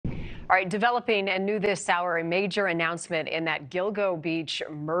All right, developing and new this hour, a major announcement in that Gilgo Beach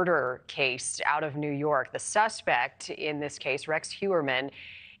murder case out of New York. The suspect in this case, Rex Heuermann,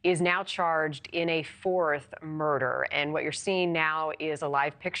 is now charged in a fourth murder. And what you're seeing now is a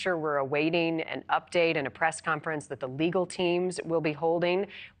live picture. We're awaiting an update and a press conference that the legal teams will be holding.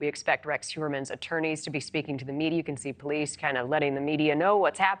 We expect Rex Heuermann's attorneys to be speaking to the media. You can see police kind of letting the media know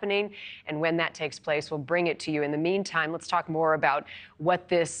what's happening. And when that takes place, we'll bring it to you. In the meantime, let's talk more about what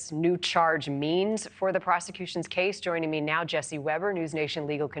this new charge means for the prosecution's case. Joining me now, Jesse Weber, NewsNation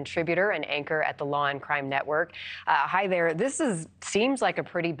legal contributor and anchor at the Law and Crime Network. Hi there. This seems like a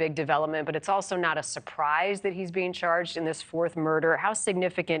pretty big development, but it's also not a surprise that he's being charged in this fourth murder. How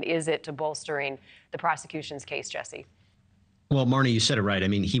significant is it to bolstering the prosecution's case, Jesse? Well, Marni, you said it right. I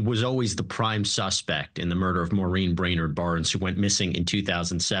mean, he was always the prime suspect in the murder of Maureen Brainard-Barnes, who went missing in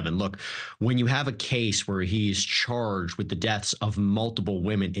 2007. Look, when you have a case where he's charged with the deaths of multiple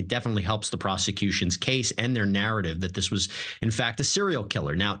women, it definitely helps the prosecution's case and their narrative that this was, in fact, a serial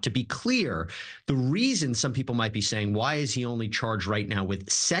killer. Now, to be clear, the reason some people might be saying, why is he only charged right now with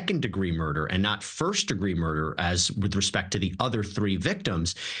second-degree murder and not first-degree murder, as with respect to the other three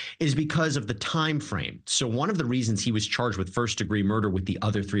victims, is because of the time frame. So one of the reasons he was charged with first-degree murder with the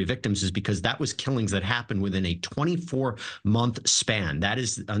other three victims is because that was killings that happened within a 24-month span. That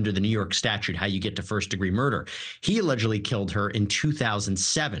is, under the New York statute, how you get to first-degree murder. He allegedly killed her in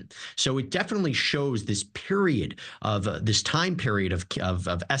 2007. So it definitely shows this period of this time period of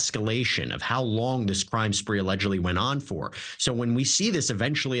escalation, of how long this crime spree allegedly went on for. So when we see this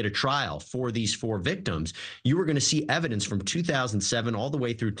eventually at a trial for these four victims, you are going to see evidence from 2007 all the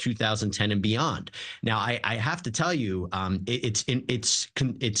way through 2010 and beyond. Now, I have to tell you,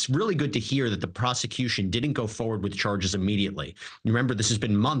 it's really good to hear that the prosecution didn't go forward with charges immediately. Remember, this has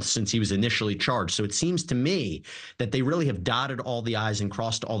been months since he was initially charged. So it seems to me that they really have dotted all the I's and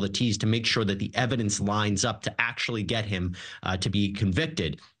crossed all the T's to make sure that the evidence lines up to actually get him to be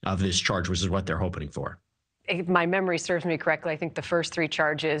convicted of this charge, which is what they're hoping for. If my memory serves me correctly, I think the first three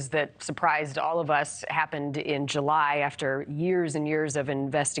charges that surprised all of us happened in July after years and years of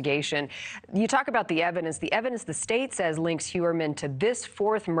investigation. You talk about the evidence. The evidence the state says links Heuermann to this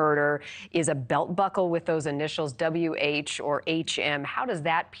fourth murder is a belt buckle with those initials WH or HM. How does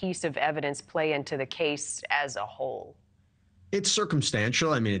that piece of evidence play into the case as a whole? It's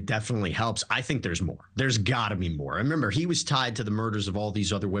circumstantial. I mean, it definitely helps. I think there's more. There's got to be more. Remember, he was tied to the murders of all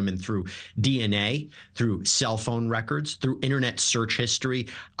these other women through DNA, through cell phone records, through internet search history.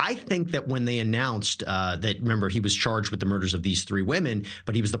 I think that when they announced that, remember, he was charged with the murders of these three women,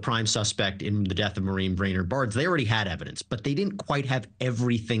 but he was the prime suspect in the death of Maureen Brainard-Barnes, they already had evidence, but they didn't quite have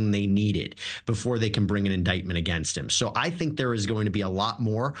everything they needed before they can bring an indictment against him. So I think there is going to be a lot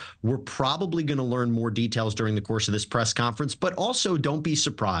more. We're probably going to learn more details during the course of this press conference. But also, don't be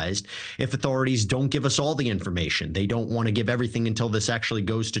surprised if authorities don't give us all the information. They don't want to give everything until this actually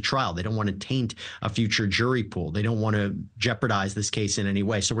goes to trial. They don't want to taint a future jury pool. They don't want to jeopardize this case in any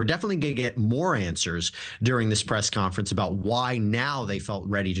way. So we're definitely going to get more answers during this press conference about why now they felt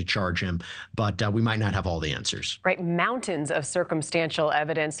ready to charge him. But we might not have all the answers. Right. Mountains of circumstantial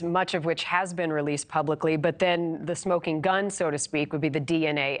evidence, much of which has been released publicly. But then the smoking gun, so to speak, would be the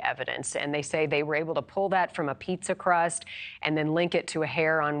DNA evidence. And they say they were able to pull that from a pizza crust and then link it to a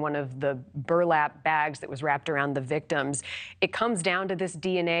hair on one of the burlap bags that was wrapped around the victims. It comes down to this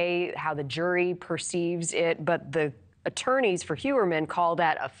DNA, how the jury perceives it, but the attorneys for Heuermann call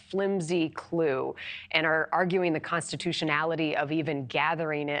that a flimsy clue and are arguing the constitutionality of even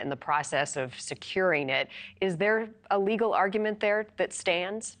gathering it in the process of securing it. Is there a legal argument there that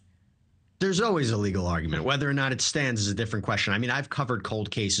stands? There's always a legal argument. Whether or not it stands is a different question. I mean, I've covered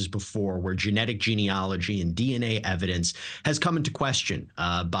cold cases before where genetic genealogy and DNA evidence has come into question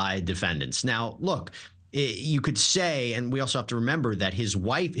by defendants. Now, look, you could say, and we also have to remember that his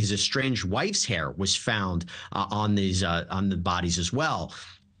wife, his estranged wife's hair was found on the bodies as well.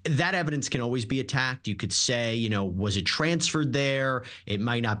 That evidence can always be attacked. You could say, you know, was it transferred there? It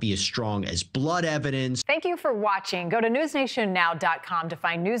might not be as strong as blood evidence. Thank you for watching. Go to newsnationnow.com to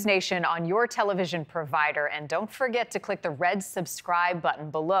find NewsNation on your television provider. And don't forget to click the red subscribe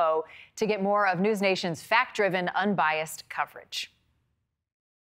button below to get more of NewsNation's fact-driven, unbiased coverage.